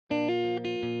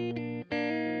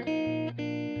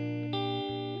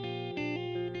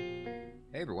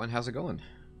Hey everyone, how's it going?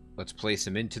 Let's place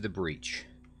him into the breach.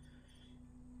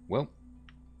 Well,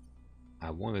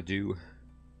 I want to do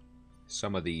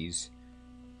some of these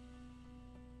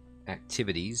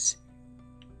activities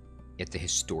at the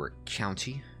historic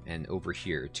county and over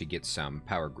here to get some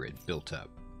power grid built up.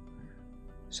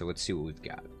 So let's see what we've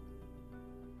got.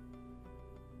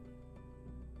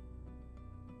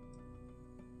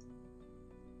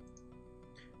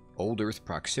 Old Earth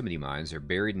proximity mines are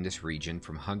buried in this region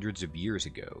from hundreds of years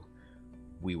ago.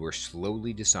 We were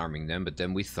slowly disarming them, but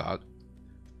then we thought,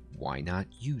 why not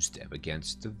use them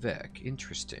against the Vec?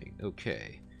 Interesting.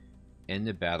 Okay. End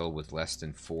the battle with less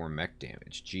than 4 mech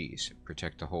damage. Jeez.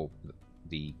 Protect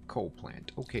the coal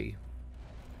plant. Okay.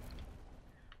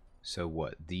 So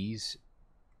what? These...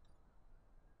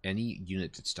 Any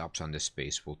unit that stops on this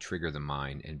space will trigger the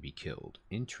mine and be killed.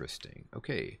 Interesting.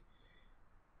 Okay.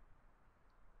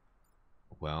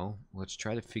 Well, let's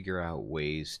try to figure out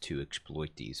ways to exploit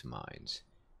these mines.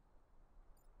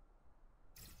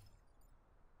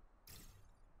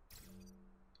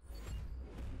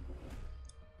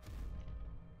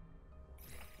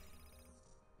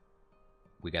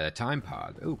 We got a time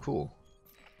pod. Oh, cool.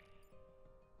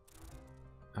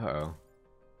 Uh-oh.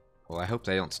 Well, I hope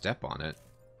they don't step on it.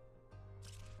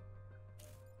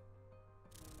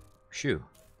 Shoo.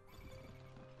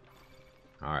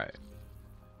 Alright.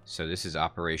 So this is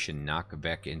Operation Knock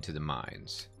Vec into the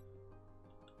mines.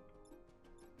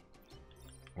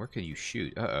 Where can you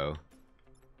shoot? Uh-oh.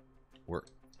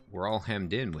 We're all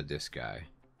hemmed in with this guy.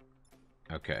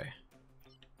 Okay.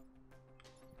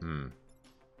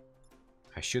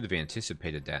 I should have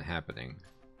anticipated that happening.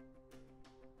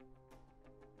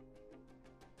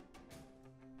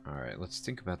 Alright, let's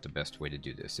think about the best way to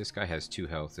do this. This guy has 2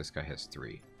 health, this guy has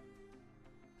 3.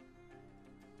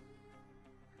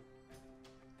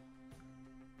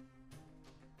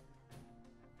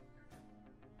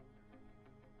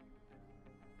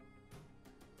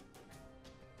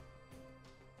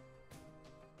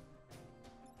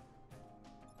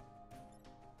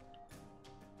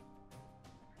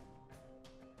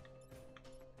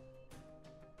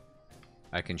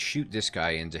 I can shoot this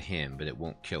guy into him, but it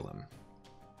won't kill him.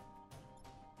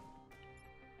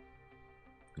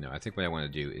 No, I think what I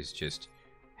want to do is just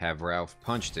have Ralph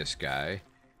punch this guy.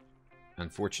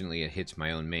 Unfortunately, it hits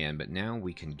my own man, but now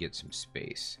we can get some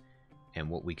space. And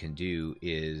what we can do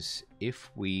is, if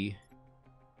we...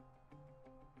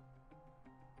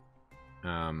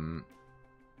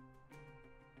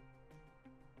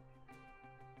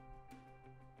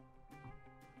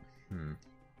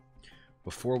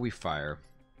 Before we fire,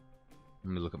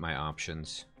 let me look at my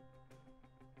options.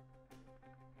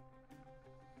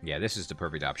 Yeah, this is the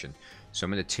perfect option. So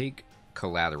I'm going to take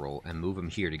collateral and move him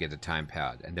here to get the time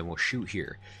pad, and then we'll shoot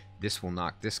here. This will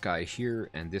knock this guy here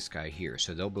and this guy here,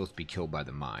 so they'll both be killed by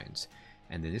the mines.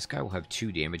 And then this guy will have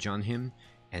 2 damage on him,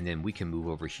 and then we can move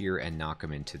over here and knock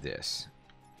him into this.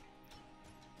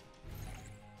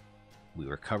 We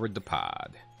recovered the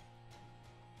pod.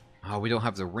 Oh, we don't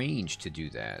have the range to do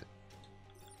that.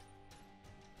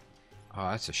 Oh,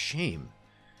 that's a shame.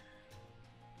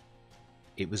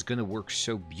 It was going to work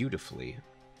so beautifully.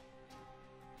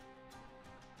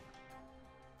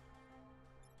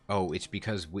 Oh, it's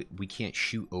because we can't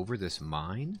shoot over this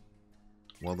mine?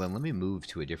 Well, then let me move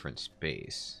to a different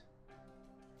space.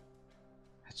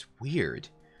 That's weird.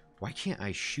 Why can't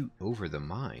I shoot over the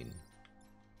mine?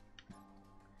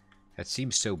 That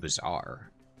seems so bizarre.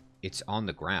 It's on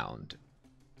the ground.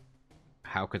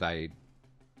 How could I...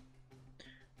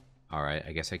 Alright,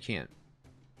 I guess I can't.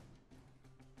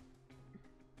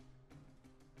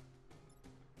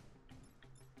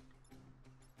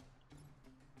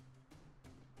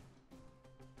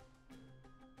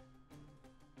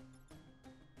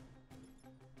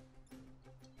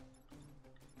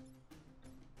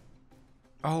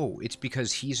 Oh, it's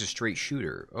because he's a straight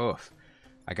shooter. Ugh.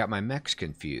 I got my mechs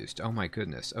confused. Oh my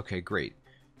goodness. Okay, great.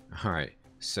 Alright,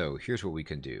 so here's what we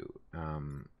can do.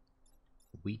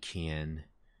 We can...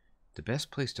 The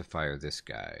best place to fire this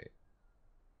guy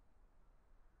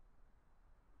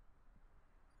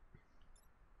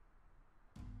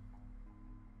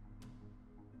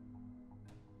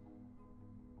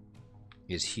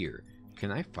is here.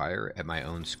 Can I fire at my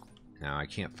own... No, I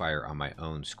can't fire on my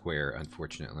own square,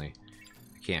 unfortunately.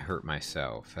 I can't hurt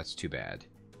myself. That's too bad.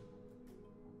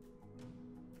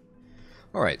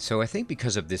 Alright, so I think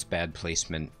because of this bad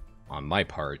placement on my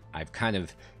part, I've kind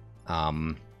of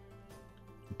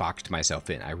boxed myself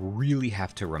in. I really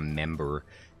have to remember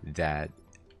that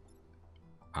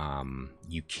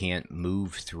you can't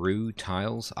move through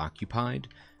tiles occupied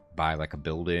by like a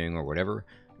building or whatever.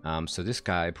 So this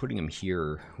guy, putting him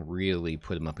here, really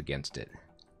put him up against it.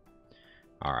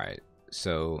 Alright,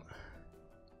 so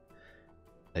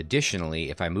additionally,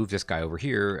 if I move this guy over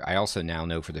here, I also now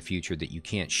know for the future that you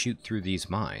can't shoot through these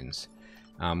mines.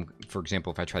 For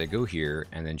example, if I try to go here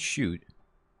and then shoot...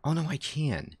 Oh, no, I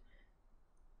can.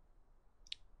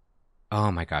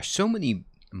 Oh my gosh, so many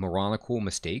moronical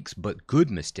mistakes, but good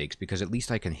mistakes, because at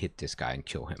least I can hit this guy and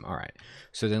kill him. Alright,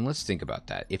 so then let's think about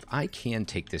that. If I can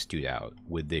take this dude out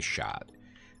with this shot,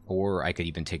 or I could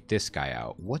even take this guy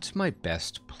out, what's my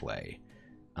best play?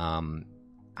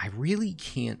 I really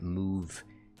can't move...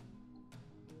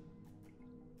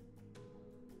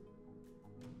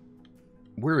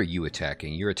 Where are you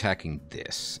attacking? You're attacking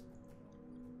this.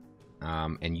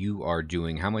 And you are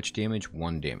doing how much damage?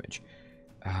 1 damage.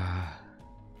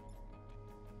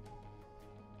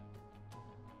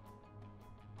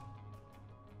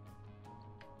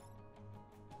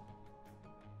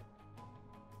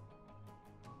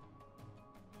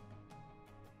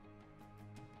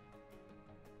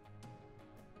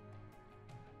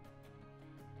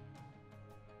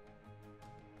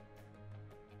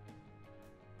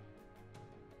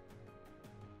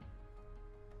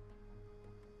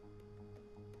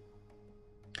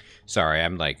 Sorry,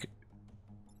 I'm like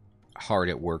hard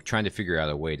at work trying to figure out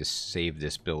a way to save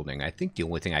this building. I think the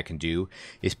only thing I can do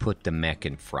is put the mech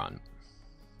in front,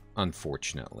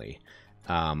 unfortunately.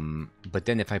 But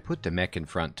then if I put the mech in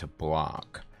front to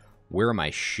block, where am I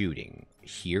shooting?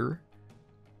 Here?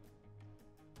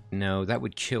 No, that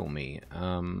would kill me.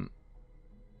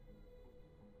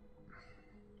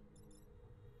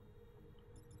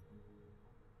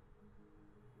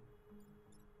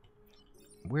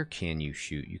 Where can you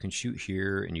shoot? You can shoot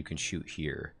here, and you can shoot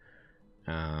here.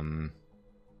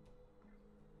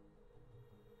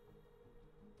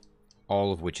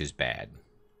 All of which is bad.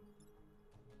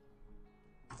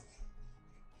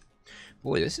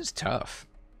 Boy, this is tough.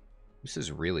 This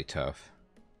is really tough.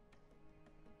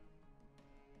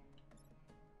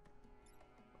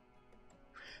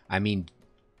 I mean,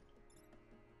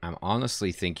 I'm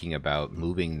honestly thinking about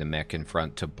moving the mech in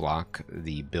front to block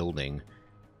the building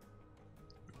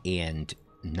and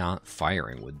not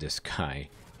firing with this guy,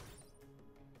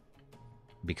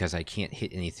 because I can't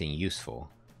hit anything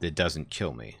useful that doesn't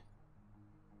kill me.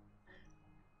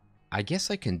 I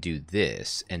guess I can do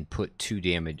this and put 2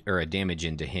 damage, or a damage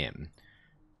into him,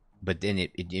 but then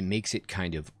it makes it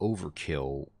kind of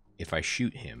overkill if I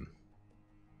shoot him.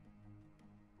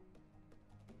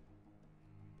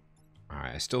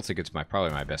 Alright, I still think it's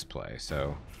probably my best play,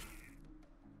 so...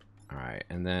 Alright,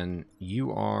 and then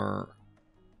you are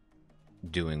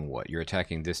doing what? You're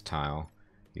attacking this tile,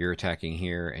 you're attacking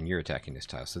here, and you're attacking this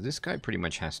tile. So this guy pretty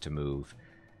much has to move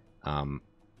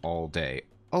all day.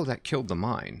 Oh, that killed the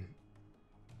mine.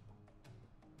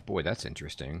 Boy, that's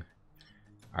interesting.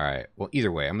 Alright, well,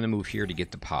 either way, I'm going to move here to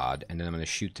get the pod, and then I'm going to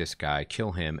shoot this guy,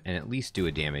 kill him, and at least do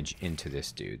a damage into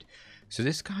this dude. So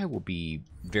this guy will be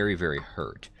very, very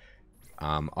hurt.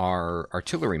 Our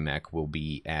artillery mech will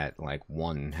be at, like,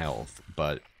 1 health,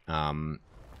 but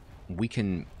we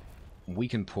can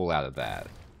pull out of that.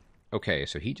 Okay,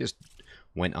 so he just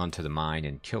went onto the mine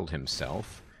and killed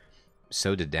himself.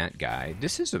 So did that guy.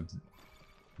 This is a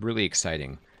really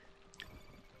exciting.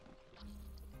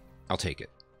 I'll take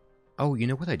it. Oh, you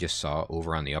know what I just saw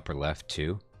over on the upper left,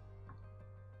 too?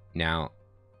 Now,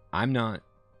 I'm not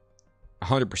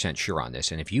 100% sure on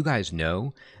this, and if you guys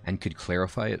know and could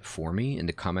clarify it for me in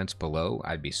the comments below,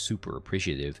 I'd be super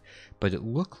appreciative. But it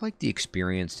looked like the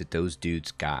experience that those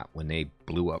dudes got when they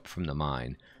blew up from the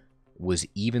mine was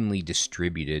evenly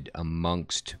distributed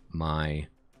amongst my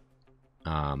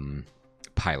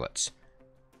pilots.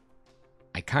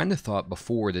 I kind of thought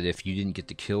before that if you didn't get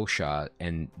the kill shot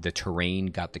and the terrain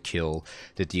got the kill,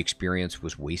 that the experience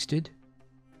was wasted.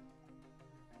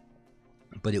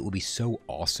 But it would be so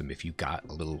awesome if you got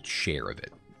a little share of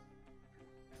it.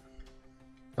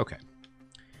 Okay.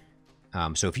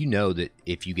 So if you know that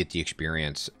if you get the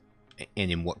experience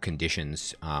and in what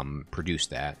conditions produce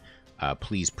that,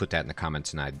 please put that in the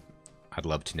comments, and I'd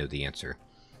love to know the answer.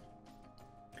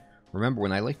 Remember,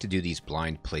 when I like to do these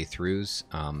blind playthroughs,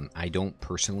 I don't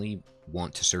personally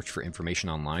want to search for information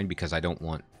online because I don't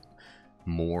want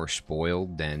more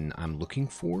spoiled than I'm looking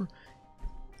for.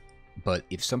 But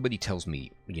if somebody tells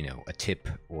me, you know, a tip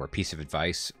or a piece of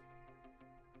advice,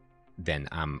 then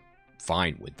I'm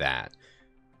fine with that.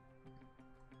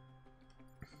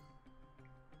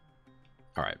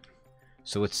 All right,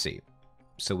 so let's see.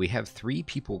 So we have 3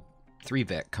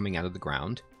 Vec coming out of the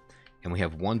ground, and we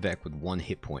have 1 Vec with 1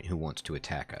 hit point who wants to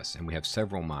attack us, and we have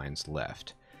several mines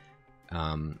left.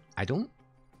 I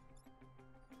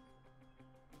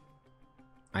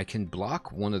can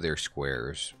block one of their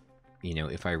squares, you know,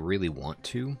 if I really want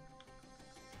to.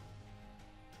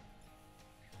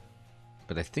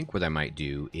 But I think what I might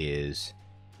do is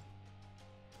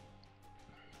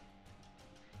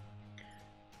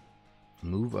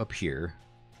move up here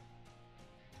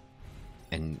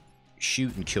and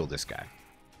shoot and kill this guy.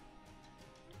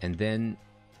 And then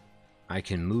I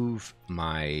can move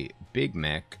my big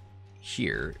mech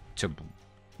here to,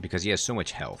 because he has so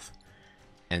much health.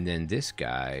 And then this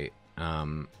guy,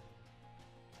 I'm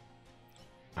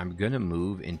going to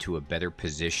move into a better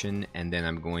position, and then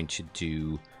I'm going to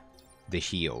do the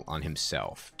heal on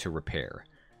himself to repair.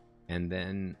 And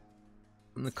then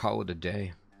I'm going to call it a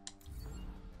day.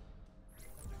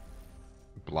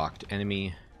 Blocked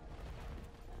enemy.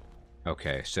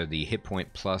 Okay, so the hit point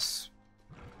plus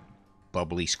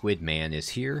bubbly squid man is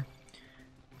here.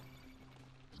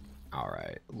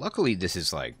 Alright. Luckily, this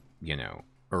is like, you know,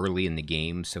 early in the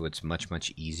game, so it's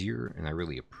much easier, and I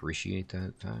really appreciate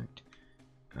that fact.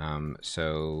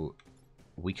 So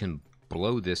we can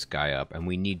blow this guy up, and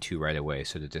we need to right away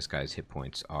so that this guy's hit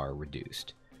points are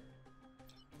reduced.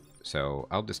 So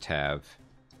I'll just have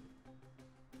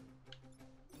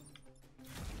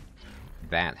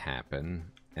that happen,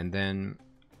 and then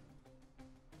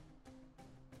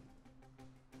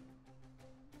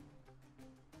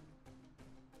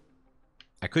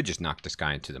I could just knock this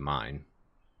guy into the mine,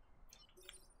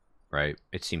 right?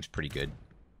 It seems pretty good.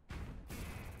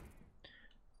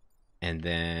 And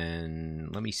then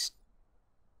let me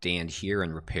stand here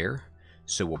and repair.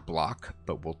 So we'll block,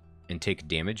 but and take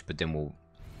damage, but then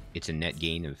it's a net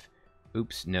gain of,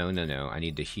 oops, no, I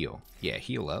need to heal. Yeah,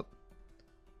 heal up.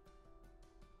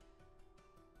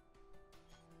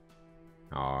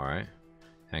 Alright.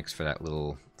 Thanks for that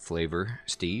little flavor,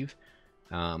 Steve.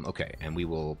 Okay, and we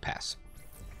will pass.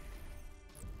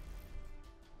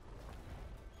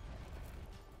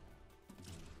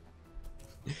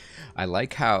 I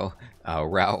like how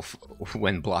Ralph,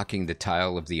 when blocking the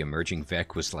tile of the emerging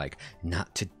Vec, was like,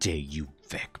 "Not today, you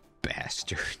Vec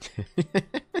bastard."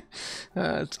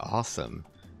 That's awesome.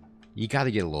 You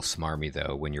gotta get a little smarmy,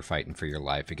 though, when you're fighting for your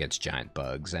life against giant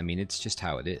bugs. I mean, it's just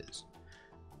how it is.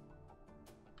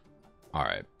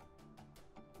 Alright.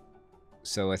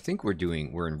 So I think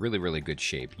we're in really good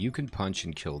shape. You can punch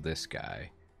and kill this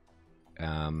guy.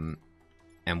 And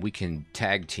we can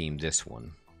tag team this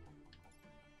one.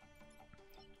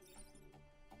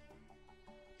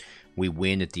 We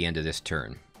win at the end of this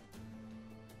turn.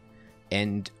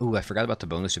 And, ooh, I forgot about the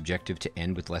bonus objective to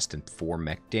end with less than 4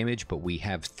 mech damage, but we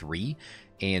have 3.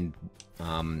 And,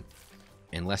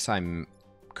 unless I'm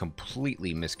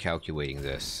completely miscalculating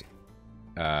this,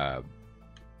 oh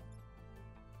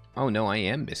no, I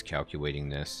am miscalculating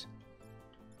this.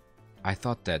 I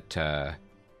thought that,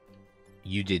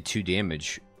 you did 2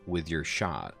 damage with your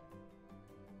shot.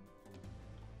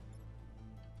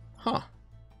 Huh.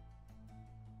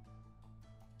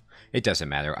 It doesn't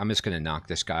matter. I'm just going to knock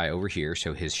this guy over here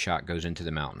so his shot goes into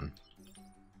the mountain.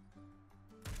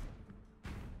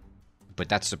 But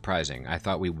that's surprising. I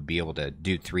thought we would be able to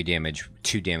do 3 damage,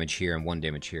 2 damage here, and 1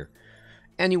 damage here.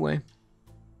 Anyway.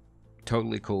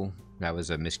 Totally cool. That was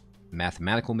a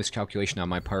mathematical miscalculation on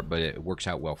my part, but it works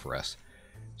out well for us.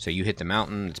 So you hit the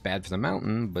mountain. It's bad for the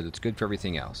mountain, but it's good for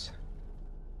everything else.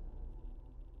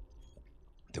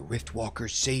 The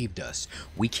Riftwalkers saved us.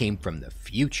 We came from the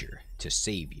future to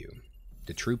save you.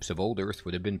 The troops of old Earth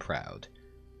would have been proud.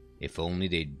 If only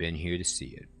they'd been here to see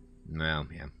it. Well,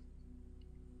 yeah.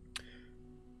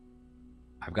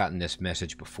 I've gotten this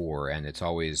message before, and it's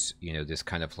always, you know, this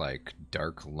kind of like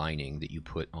dark lining that you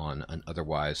put on an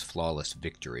otherwise flawless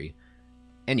victory.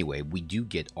 Anyway, we do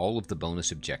get all of the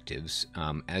bonus objectives.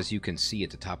 As you can see at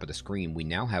the top of the screen, we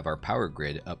now have our power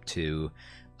grid up to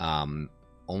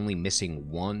only missing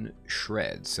 1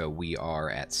 shred, so we are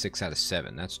at 6 out of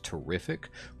 7. That's terrific.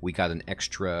 We got an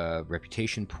extra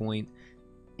reputation point,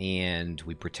 and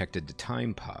we protected the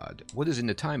time pod. What is in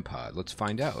the time pod? Let's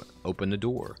find out. Open the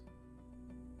door.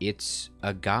 It's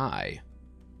a guy,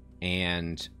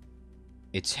 and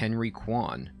it's Henry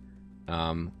Kwan.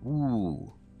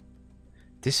 Ooh.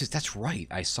 That's right.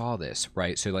 I saw this,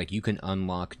 right? So, like, you can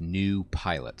unlock new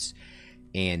pilots.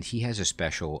 And he has a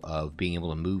special of being able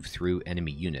to move through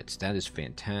enemy units. That is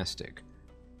fantastic.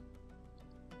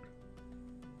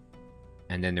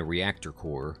 And then the reactor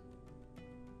core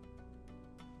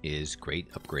is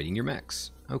great, upgrading your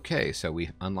mechs. Okay, so we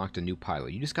unlocked a new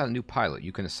pilot. You just got a new pilot.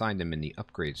 You can assign them in the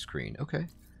upgrade screen. Okay.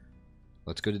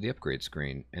 Let's go to the upgrade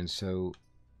screen. And so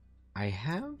I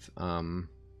have...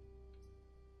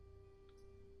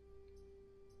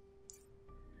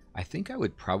 I think I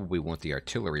would probably want the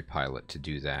artillery pilot to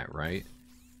do that, right?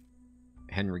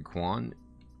 Henry Kwan.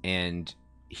 And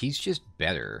he's just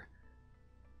better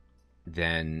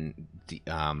than the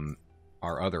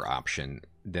our other option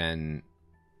than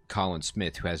Colin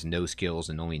Smith, who has no skills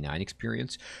and only 9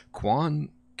 experience. Quan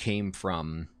came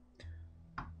from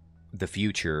the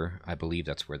future. I believe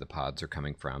that's where the pods are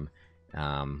coming from.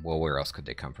 Well, where else could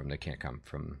they come from? They can't come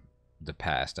from the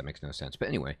past. That makes no sense. But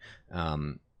anyway,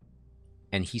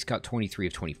 and he's got 23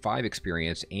 of 25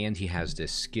 experience, and he has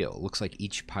this skill. It looks like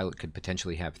each pilot could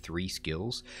potentially have 3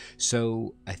 skills.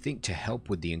 So I think to help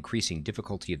with the increasing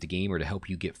difficulty of the game, or to help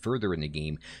you get further in the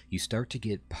game, you start to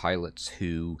get pilots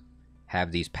who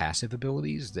have these passive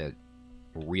abilities that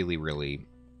really, really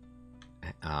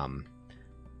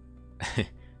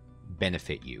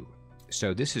benefit you.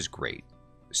 So this is great.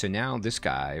 So now this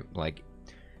guy, like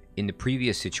in the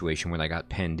previous situation when I got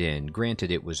penned in,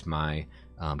 granted it was my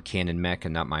cannon mech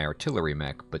and not my artillery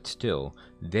mech, but still,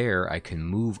 there I can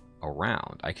move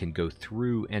around. I can go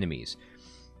through enemies.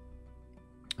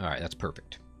 Alright, that's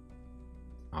perfect.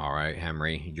 Alright,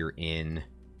 Henry, you're in.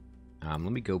 Let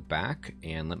me go back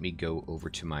and let me go over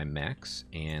to my mechs,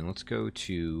 and let's go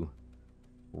to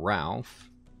Ralph.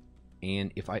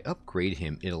 And if I upgrade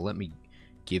him, it'll let me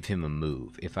give him a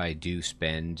move if I do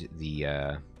spend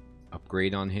the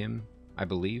upgrade on him, I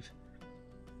believe.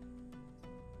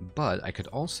 But I could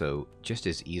also just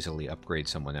as easily upgrade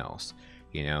someone else,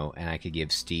 you know, and I could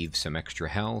give Steve some extra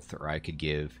health, or I could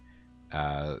give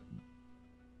the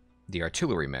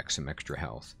artillery mech some extra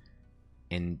health.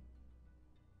 And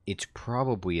it's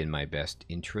probably in my best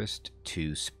interest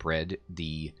to spread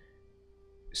the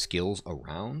skills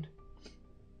around.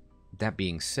 That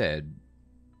being said,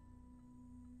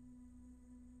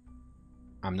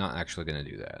 I'm not actually going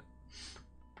to do that.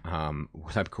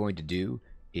 What I'm going to do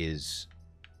is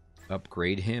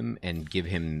upgrade him and give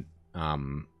him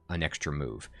an extra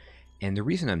move. And the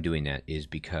reason I'm doing that is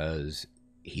because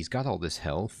he's got all this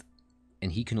health,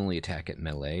 and he can only attack at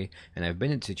melee, and I've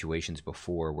been in situations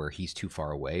before where he's too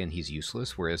far away and he's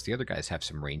useless, whereas the other guys have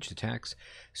some ranged attacks.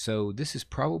 So this is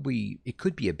probably, it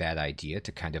could be a bad idea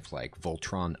to kind of like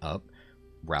Voltron up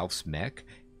Ralph's mech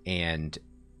and,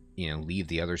 you know, leave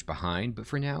the others behind, but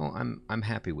for now I'm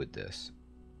happy with this.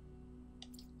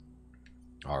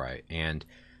 Alright, and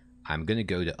I'm going to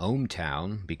go to Ohm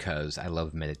Town because I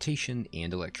love meditation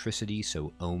and electricity,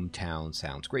 so Ohm Town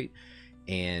sounds great.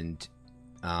 And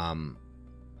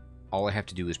all I have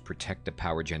to do is protect the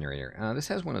power generator. This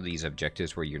has one of these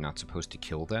objectives where you're not supposed to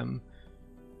kill them,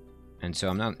 and so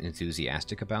I'm not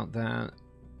enthusiastic about that.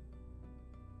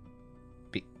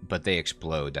 But they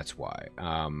explode, that's why.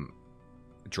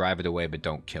 Drive it away, but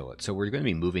don't kill it. So we're going to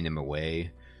be moving them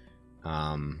away.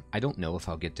 I don't know if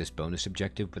I'll get this bonus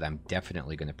objective, but I'm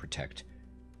definitely going to protect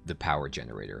the power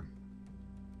generator.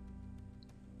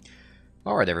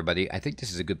 Alright everybody, I think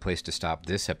this is a good place to stop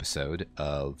this episode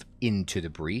of Into the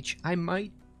Breach. I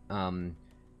might,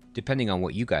 depending on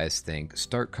what you guys think,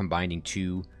 start combining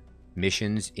 2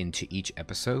 missions into each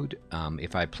episode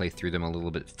if I play through them a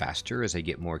little bit faster as I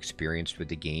get more experienced with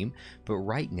the game. But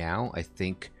right now, I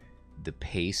think the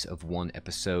pace of one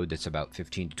episode that's about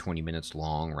 15 to 20 minutes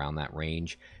long, around that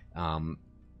range, 1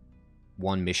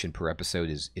 mission per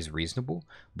episode is reasonable.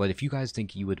 But if you guys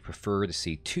think you would prefer to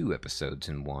see 2 episodes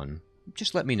in one,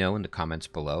 just let me know in the comments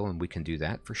below and we can do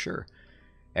that for sure.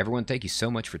 Everyone, thank you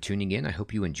so much for tuning in. I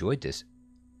hope you enjoyed this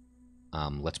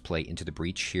Let's Play Into the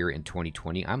Breach here in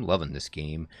 2020. I'm loving this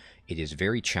game. It is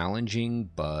very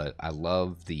challenging, but I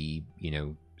love the, you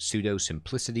know, pseudo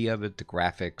simplicity of it, the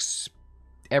graphics,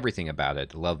 everything about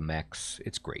it. Love mechs.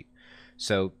 It's great.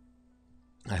 So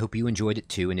I hope you enjoyed it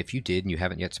too, and if you did and you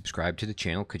haven't yet subscribed to the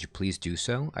channel, could you please do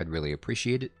so? I'd really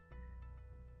appreciate it.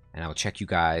 And I'll check you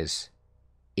guys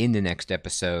in the next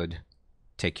episode.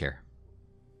 Take care.